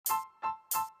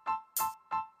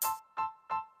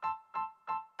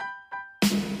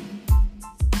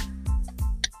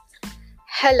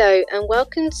Hello and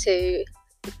welcome to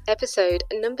episode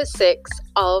number 6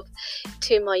 of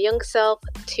To My Young Self,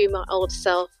 To My Old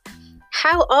Self.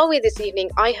 How are we this evening?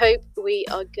 I hope we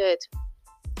are good.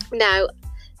 Now,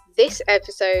 this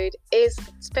episode is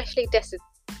especially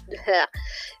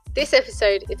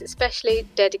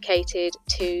dedicated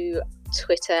to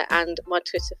Twitter and my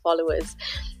Twitter followers.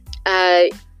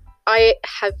 I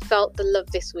have felt the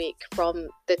love this week from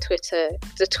the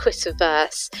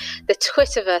Twitterverse.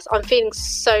 I'm feeling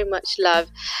so much love,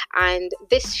 and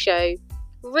this show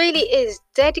really is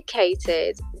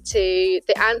dedicated to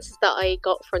the answers that I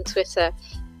got from Twitter.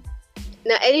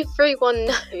 Now, everyone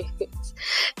knows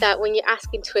that when you're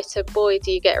asking Twitter, boy,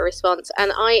 do you get a response.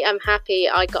 And I am happy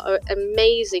I got an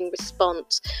amazing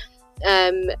response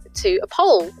to a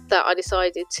poll that I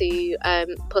decided to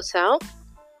put out.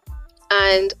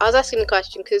 And I was asking the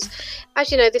question because,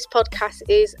 as you know, this podcast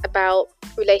is about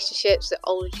relationships, the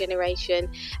older generation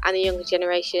and the younger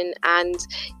generation, and,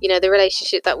 you know, the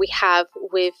relationship that we have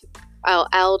with our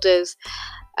elders.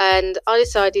 And I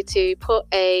decided to put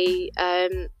a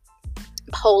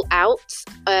poll out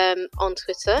on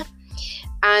Twitter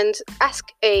and ask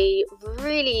a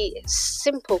really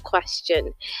simple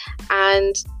question.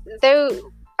 And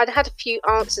though I'd had a few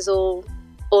answers all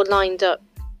lined up,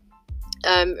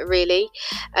 for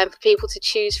people to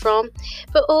choose from,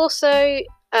 but also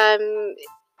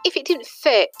if it didn't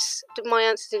fit, my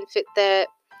answer didn't fit their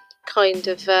kind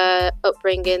of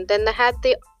upbringing, then they had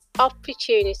the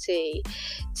opportunity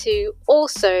to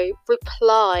also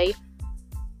reply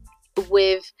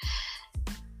with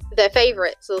their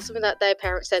favourites or something that their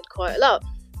parents said quite a lot.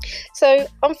 So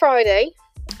on Friday,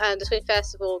 the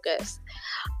 21st of August,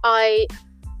 I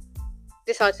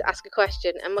decided to ask a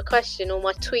question, and my question or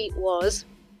my tweet was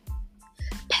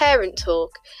parent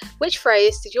talk. Which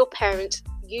phrase did your parents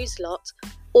use a lot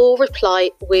or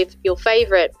reply with your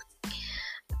favourite?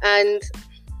 And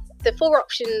the 4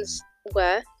 options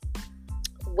were: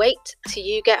 wait till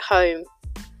you get home,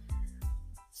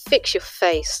 fix your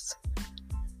face,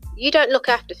 you don't look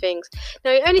after things.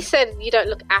 Now, I only said you don't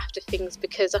look after things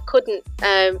because I couldn't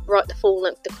write the full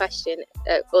length of the question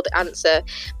or the answer,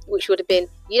 which would have been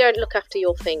you don't look after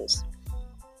your things.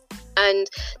 And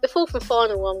the 4th and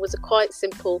final one was a quite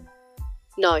simple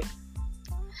no.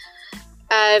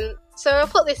 So I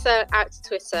put this out to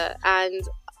Twitter, and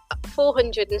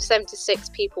 476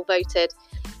 people voted,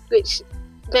 which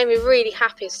made me really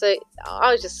happy. So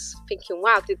I was just thinking,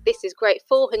 wow, this is great.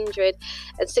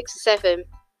 467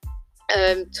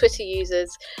 Twitter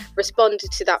users responded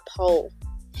to that poll,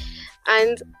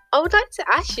 and I would like to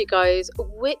ask you guys,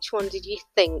 which one did you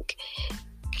think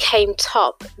came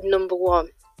top, number 1?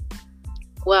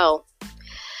 Well,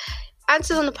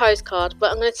 answers on the postcard,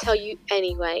 but I'm going to tell you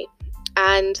anyway.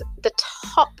 And the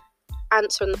top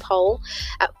answer on the poll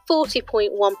at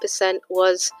 40.1%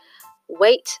 was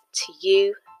wait till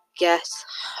you get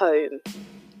home.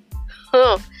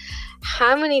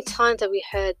 How many times have we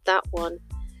heard that one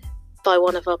by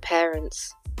one of our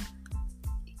parents?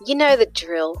 You know the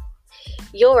drill.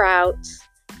 You're out,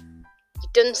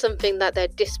 you've done something that they're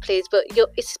displeased, but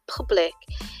it's public.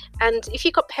 And if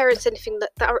you've got parents that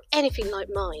are anything like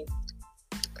mine,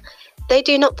 they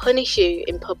do not punish you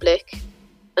in public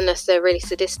unless they're really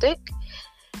sadistic.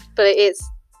 But it is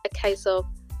a case of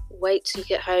wait till you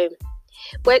get home.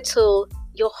 Wait till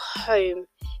you're home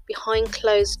behind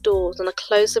closed doors and I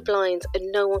close the blinds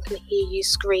and no one can hear you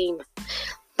scream.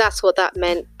 That's what that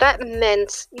meant. That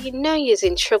meant you know you're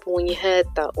in trouble when you heard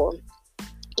that one.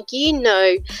 You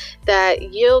know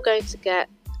that you're going to get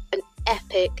an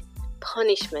epic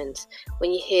punishment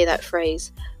when you hear that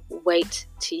phrase, wait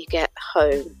till you get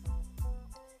home.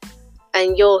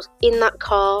 And you're in that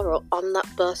car or on that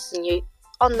bus and you're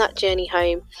on that journey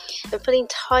home, and for the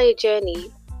entire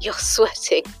journey you're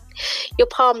sweating, your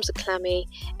palms are clammy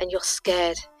and you're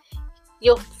scared.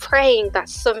 You're praying that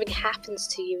something happens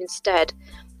to you instead.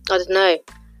 I don't know,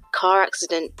 car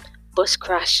accident, bus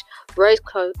crash, road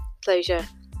closure.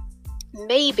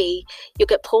 Maybe you'll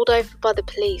get pulled over by the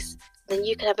police, then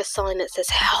you can have a sign that says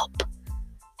help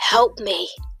me.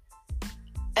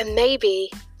 And maybe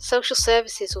social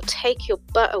services will take your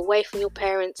butt away from your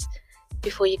parents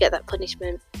before you get that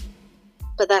punishment.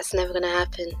 But that's never going to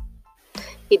happen.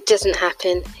 It doesn't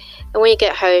happen. And when you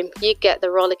get home, you get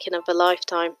the rollicking of a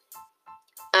lifetime.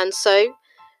 And so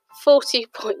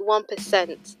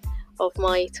 40.1% of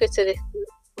my Twitter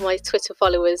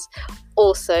followers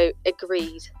also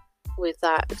agreed with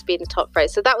that as being the top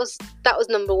phrase. So that was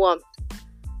number 1.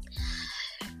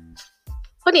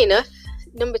 Funny enough,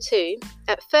 number 2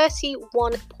 at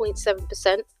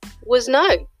 31.7% was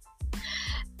no.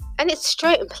 And it's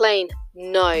straight and plain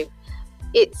no.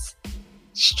 It's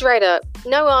Straight up,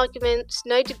 no arguments,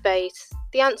 no debate.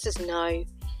 The answer's no.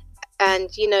 And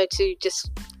to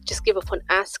just give up on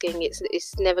asking.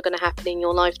 It's never going to happen in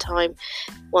your lifetime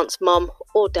once mom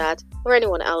or dad or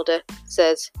anyone elder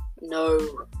says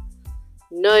no.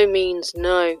 No means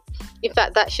no. In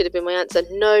fact, that should have been my answer.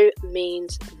 No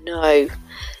means no.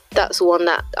 That's one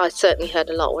that I certainly heard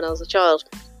a lot when I was a child.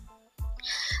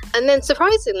 And then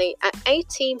surprisingly, at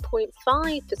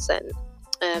 18.5%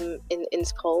 in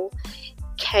this poll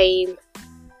came,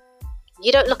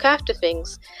 you don't look after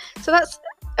things. So that's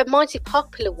a mighty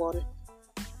popular one,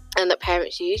 and that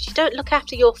parents use. You don't look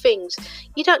after your things.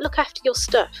 You don't look after your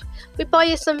stuff. We buy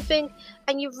you something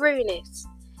and you ruin it.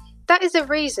 That is a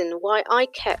reason why I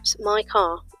kept my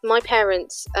car. My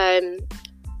parents,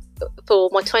 for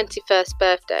my 21st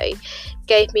birthday,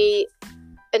 gave me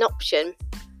an option.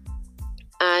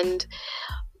 And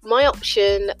my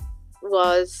option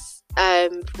was, for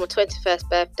my 21st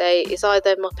birthday, is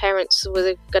either my parents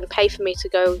were going to pay for me to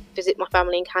go visit my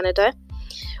family in Canada,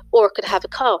 or I could have a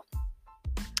car.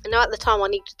 Now, at the time, I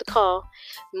needed the car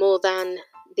more than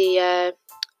the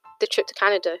trip to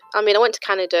Canada. I mean, I went to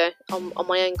Canada on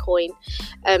my own coin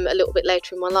a little bit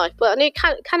later in my life, but I knew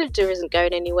Canada isn't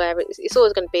going anywhere. It's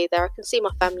always going to be there. I can see my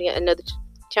family at another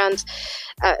chance,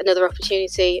 another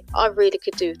opportunity. I really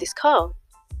could do with this car.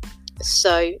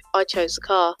 So I chose the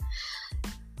car.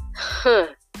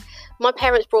 My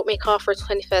parents brought me a car for a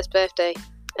 21st birthday,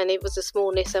 and it was a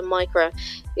small Nissan Micra.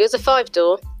 It was a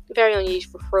 5-door, very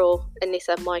unusual for a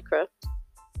Nissan Micra.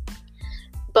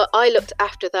 But I looked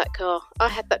after that car. I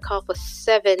had that car for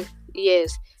 7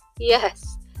 years. Yes,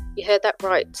 you heard that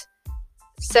right.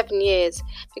 7 years.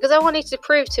 Because I wanted to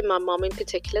prove to my mum in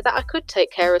particular that I could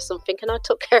take care of something, and I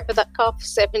took care of that car for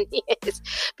 7 years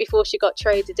before she got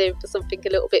traded in for something a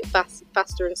little bit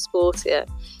faster and sportier.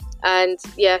 And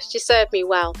yeah, she served me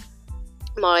well.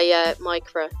 My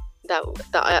Micra that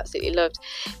I absolutely loved.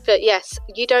 But yes,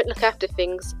 you don't look after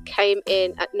things came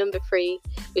in at number 3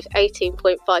 with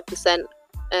 18.5%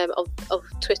 of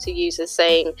Twitter users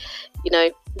saying,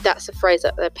 that's a phrase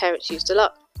that their parents used a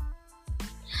lot.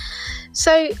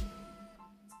 So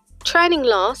trailing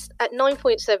last at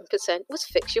 9.7% was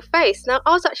fix your face. Now,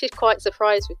 I was actually quite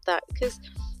surprised with that, because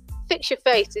fix your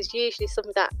face is usually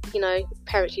something that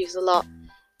parents use a lot.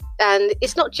 And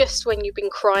it's not just when you've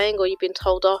been crying or you've been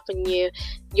told off and your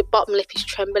bottom lip is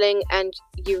trembling and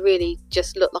you really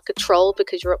just look like a troll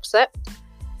because you're upset,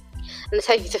 and they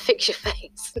tell you to fix your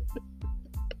face.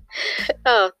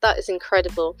 Oh, that is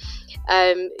incredible.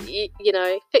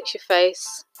 Fix your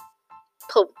face,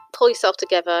 pull yourself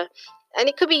together. And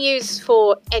it could be used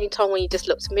for any time when you just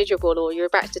looked miserable, or you're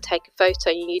about to take a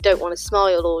photo and you don't want to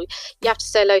smile, or you have to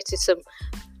say hello to some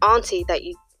auntie that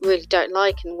you really don't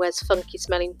like and wears funky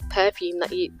smelling perfume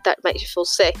that makes you feel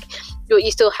sick. But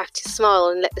you still have to smile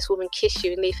and let this woman kiss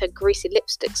you and leave her greasy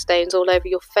lipstick stains all over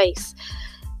your face.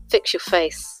 Fix your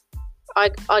face. I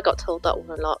got told that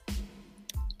one a lot.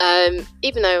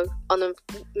 Even though on the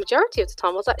majority of the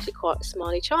time I was actually quite a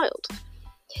smiley child.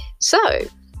 So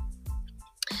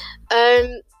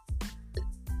I'm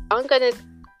going to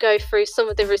go through some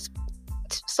of the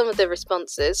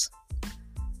responses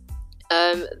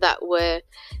that were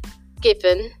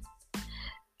given,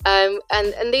 and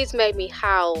these made me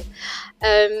howl.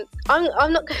 I'm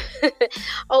not.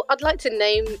 I'd like to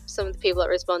name some of the people that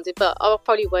responded, but I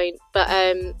probably won't. But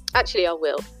actually, I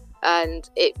will. And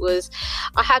it was,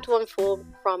 I had one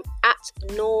from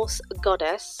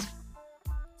 @Norse_Goddess,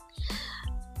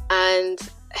 and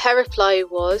her reply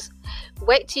was,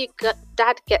 "Wait till your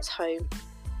dad gets home,"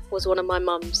 was one of my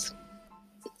mums.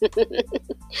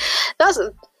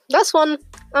 That's one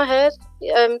I heard,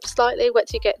 slightly. Wait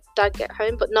till dad get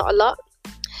home, but not a lot.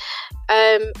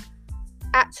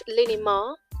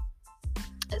 @LinnyMar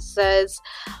says,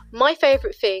 "My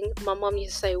favourite thing my mum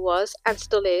used to say was, and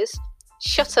still is,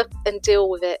 shut up and deal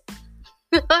with it."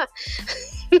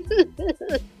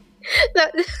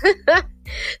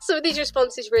 Some of these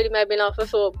responses really made me laugh. I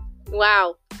thought,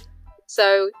 wow.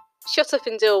 So, shut up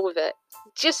and deal with it.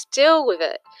 Just deal with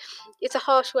it. It's a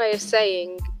harsh way of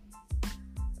saying,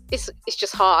 it's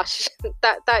just harsh.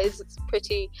 That is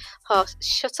pretty harsh.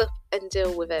 Shut up and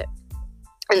deal with it.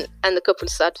 And a couple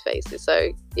of sad faces.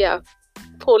 So, yeah,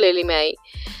 poor Lily May.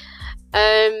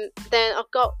 Then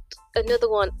I've got another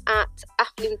one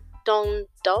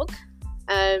 @AfflingDongDog.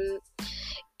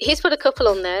 He's put a couple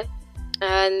on there,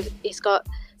 and he's got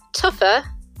tougher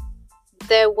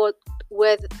where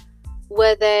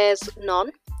there's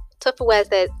none. Tougher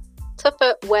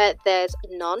where there's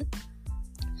none.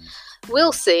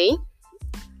 We'll see.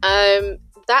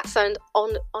 That sounds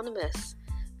ominous.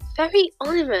 Very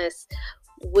ominous.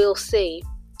 We'll see.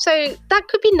 So that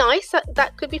could be nice.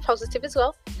 That could be positive as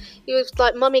well. He was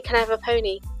like, "Mummy, can I have a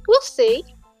pony?" We'll see.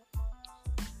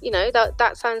 You know,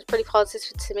 that sounds pretty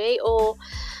positive to me. Or,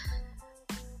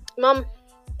 "Mum,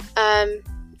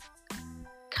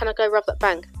 can I go rob that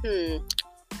bank?"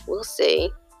 We'll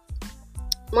see.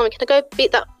 "Mummy, can I go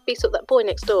beat up that boy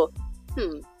next door?"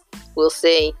 We'll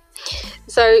see.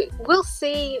 So we'll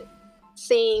see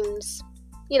seems,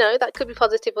 you know, that could be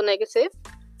positive or negative.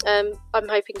 I'm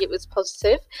hoping it was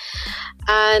positive.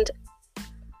 And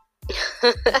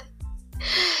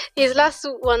his last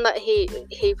one that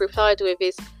he replied with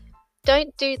is,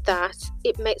 "Don't do that,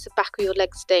 it makes the back of your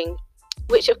leg sting,"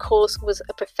 which of course was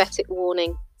a prophetic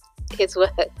warning, his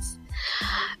words.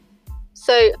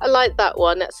 So I like that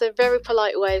one. That's a very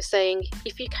polite way of saying,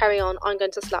 if you carry on, I'm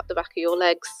going to slap the back of your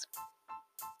legs.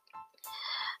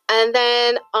 And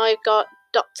then I got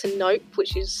Dr. Nope,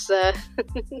 which is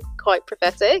quite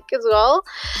prophetic as well.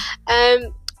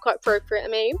 Quite appropriate, I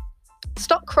mean.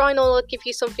 "Stop crying or I'll give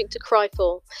you something to cry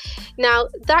for." Now,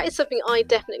 that is something I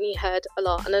definitely heard a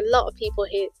lot. And a lot of people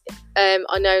here,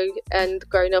 I know, and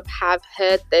growing up have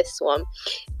heard this one.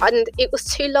 And it was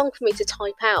too long for me to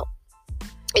type out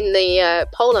in the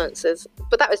poll answers.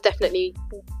 But that was definitely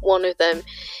one of them.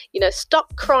 You know,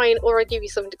 "Stop crying or I'll give you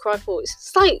something to cry for." It's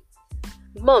just like,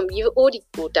 "Mum,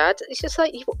 or Dad, it's just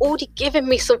like, you've already given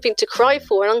me something to cry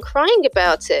for and I'm crying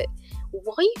about it.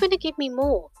 Why are you going to give me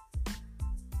more?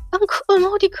 I'm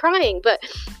already crying." But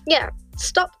yeah,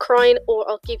 stop crying or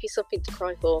I'll give you something to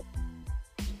cry for.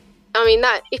 I mean,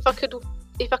 that if I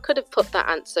could have put that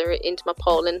answer into my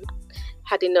poll and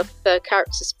had enough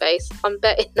character space, I'm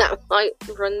betting that might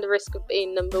run the risk of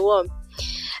being number one.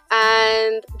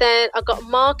 And then I got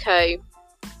Marco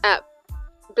at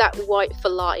Black White for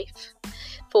Life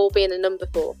for being a number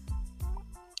 4.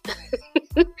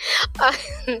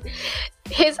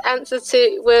 His answer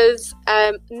to was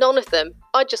none of them.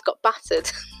 I just got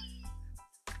battered.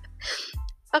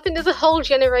 I think there's a whole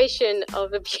generation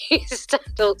of abused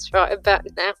adults right about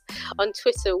now on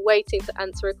Twitter waiting to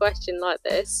answer a question like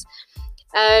this.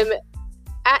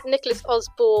 At Nicholas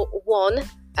Osborne 1,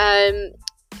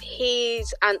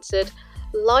 he's answered,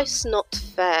 "Life's not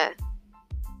fair."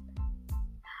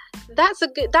 That's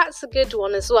a good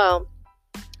one as well.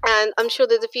 And I'm sure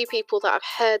there's a few people that have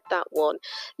heard that one.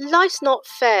 Life's not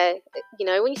fair. You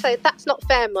know, when you say, "That's not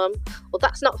fair, Mum," or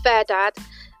 "That's not fair, Dad,"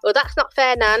 or "That's not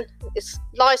fair, Nan," it's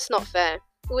life's not fair.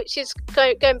 Which is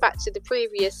going back to the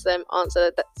previous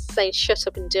answer, that's saying shut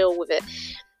up and deal with it.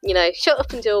 You know, shut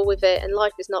up and deal with it, and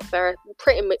life is not fair.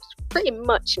 Pretty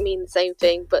much mean the same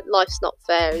thing, but life's not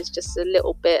fair is just a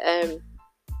little bit.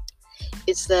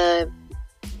 It's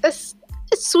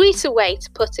a sweeter way to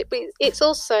put it, but it's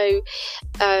also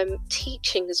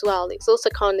teaching as well. It's also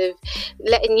kind of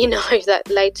letting you know that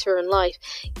later in life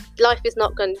is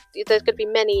not going. There's going to be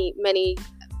many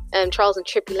trials and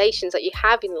tribulations that you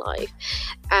have in life,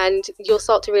 and you'll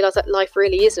start to realise that life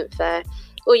really isn't fair.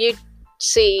 Or you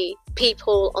see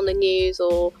people on the news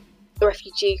or the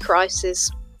refugee crisis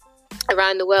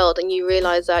around the world, and you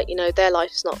realise that, you know, their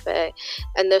life's not fair,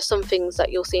 and there's some things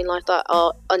that you'll see in life that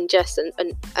are unjust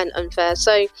and unfair.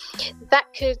 So that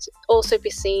could also be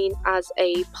seen as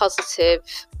a positive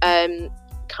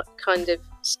kind of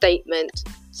statement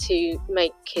to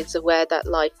make kids aware that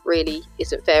life really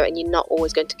isn't fair and you're not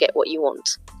always going to get what you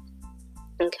want.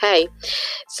 Okay,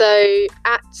 so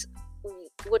at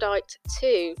Woodite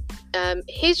 2,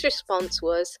 his response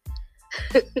was,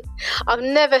 "I've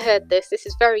never heard this. This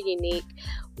is very unique.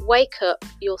 Wake up,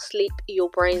 you'll sleep your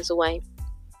brains away."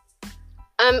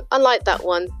 I like that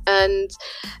one, and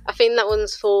I think that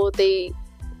one's for it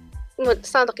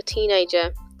sounds like a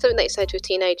teenager, something that you say to a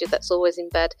teenager that's always in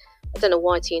bed. I don't know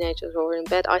why teenagers are always in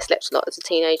bed. I slept a lot as a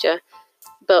teenager,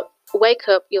 but "wake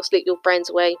up, you'll sleep your brains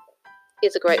away"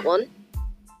 is a great one.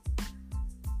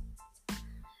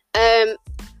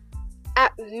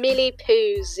 At Millie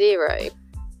Pooh 0,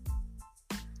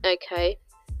 okay,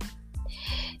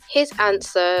 his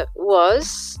answer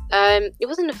was, it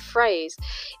wasn't a phrase.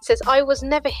 It says, "I was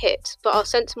never hit, but I was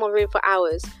sent to my room for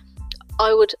hours.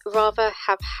 I would rather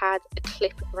have had a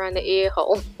clip around the ear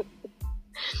hole."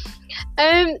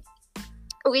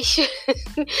 We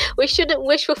shouldn't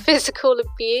wish for physical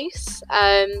abuse,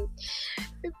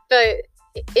 but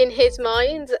in his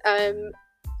mind,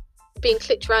 being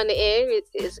clipped around the ear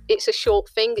it's a short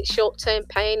thing. It's short-term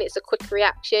pain. It's a quick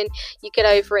reaction. You get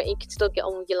over it and you can still get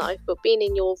on with your life. But being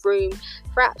in your room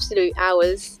for absolute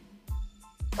hours,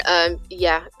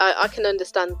 I can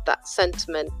understand that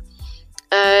sentiment.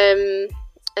 And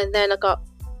then I got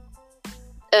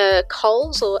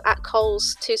Coles, or at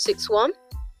Coles 261.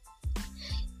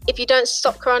 "If you don't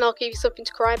stop crying, I'll give you something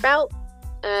to cry about."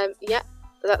 Yeah,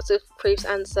 that's a previous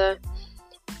answer.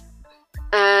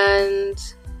 And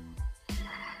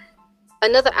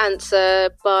another answer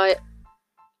by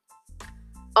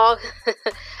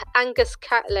Angus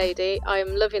Cat Lady. I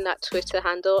am loving that Twitter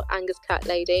handle, Angus Cat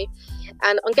Lady.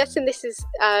 And I'm guessing this is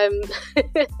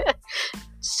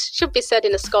should be said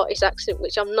in a Scottish accent,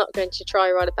 which I'm not going to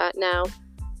try right about now.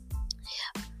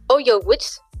 Oh, you're which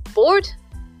bored?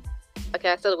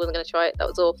 Okay, I said I wasn't going to try it. That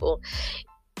was awful.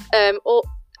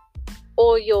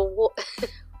 Or you're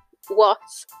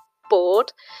what's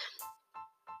bored?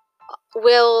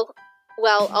 Well,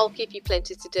 I'll give you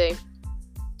plenty to do.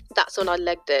 That's when I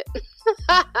legged it.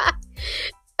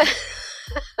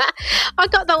 I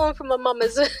got that one from my mum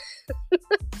as well.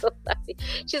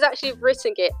 She's actually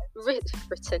written it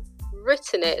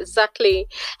exactly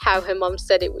how her mum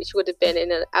said it, which would have been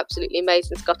in an absolutely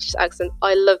amazing Scottish accent.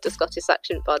 I love the Scottish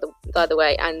accent, by the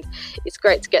way, and it's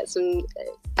great to get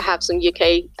have some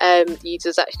UK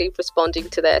users actually responding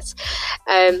to this.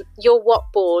 You're what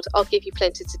bored? I'll give you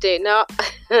plenty to do. Now,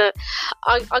 I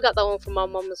got that one from my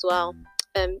mum as well.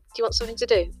 Do you want something to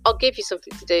do? I'll give you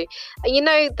something to do. And you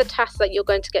know, the task that you're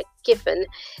going to get given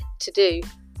to do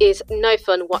is no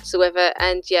fun whatsoever,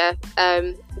 and yeah,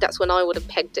 that's when I would have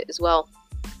pegged it as well,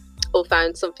 or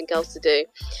found something else to do.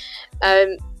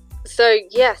 So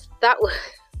yes, that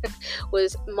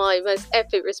was my most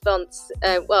epic response,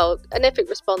 an epic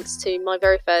response to my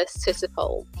very first Twitter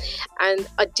poll, and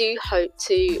I do hope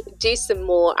to do some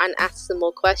more and ask some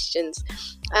more questions.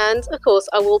 And of course,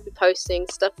 I will be posting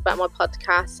stuff about my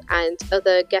podcast and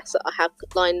other guests that I have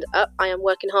lined up. I am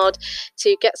working hard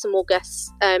to get some more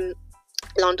guests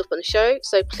lined up on the show,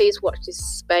 so please watch this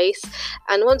space.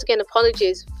 And once again,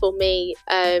 apologies for me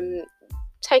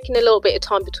taking a little bit of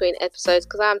time between episodes,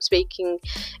 because I am speaking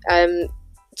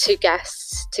to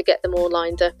guests to get them all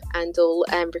lined up and all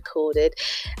recorded.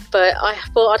 But I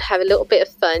thought I'd have a little bit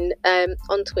of fun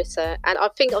on Twitter, and I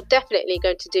think I'm definitely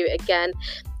going to do it again,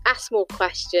 ask more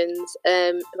questions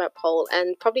about poll,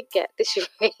 and probably get this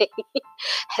really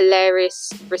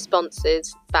hilarious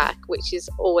responses back, which is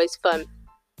always fun.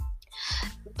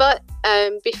 But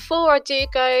before I do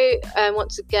go,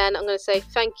 once again, I'm going to say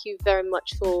thank you very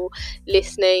much for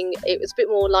listening. It was a bit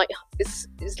more it's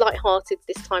light-hearted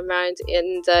this time round,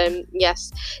 and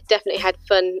yes, definitely had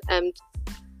fun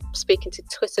speaking to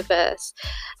Twitterverse.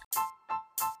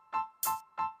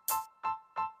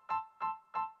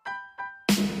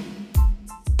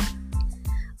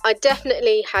 I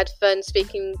definitely had fun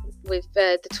speaking with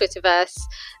the Twitterverse,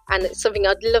 and it's something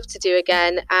I'd love to do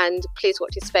again, and please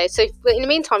watch this space. So in the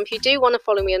meantime, if you do want to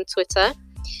follow me on Twitter,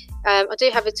 I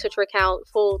do have a Twitter account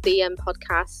for the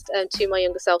podcast, To My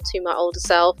Younger Self, To My Older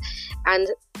Self, and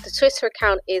the Twitter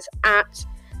account is at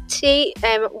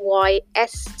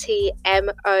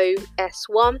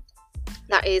TMYSTMOS1.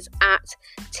 That is at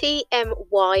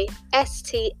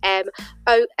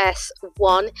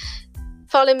TMYSTMOS1.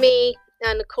 Follow me,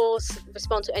 and of course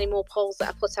respond to any more polls that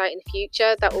I put out in the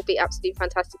future. That will be absolutely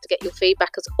fantastic to get your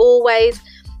feedback as always.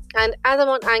 And as I'm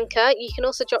on Anchor, you can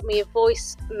also drop me a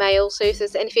voicemail, so if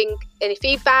there's any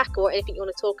feedback or anything you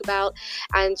want to talk about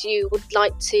and you would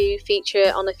like to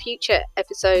feature on a future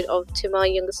episode of To My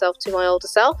Younger Self, To My Older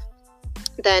Self,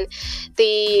 then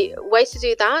the way to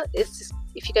do that is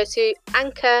if you go to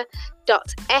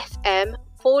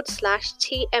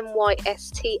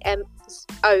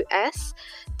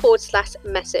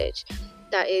anchor.fm/TMYSTMOS/message.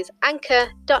 That is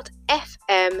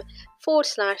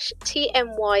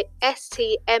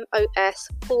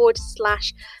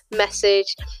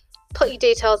anchor.fm/TMYSTMOS/message. Put your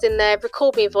details in there,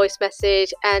 record me a voice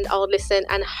message, and I'll listen,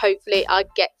 and hopefully I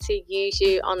get to use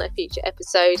you on a future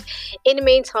episode. In the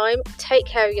meantime, take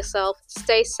care of yourself,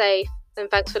 stay safe,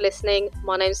 and thanks for listening.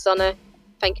 My name's Donna.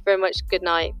 Thank you very much. Good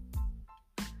night.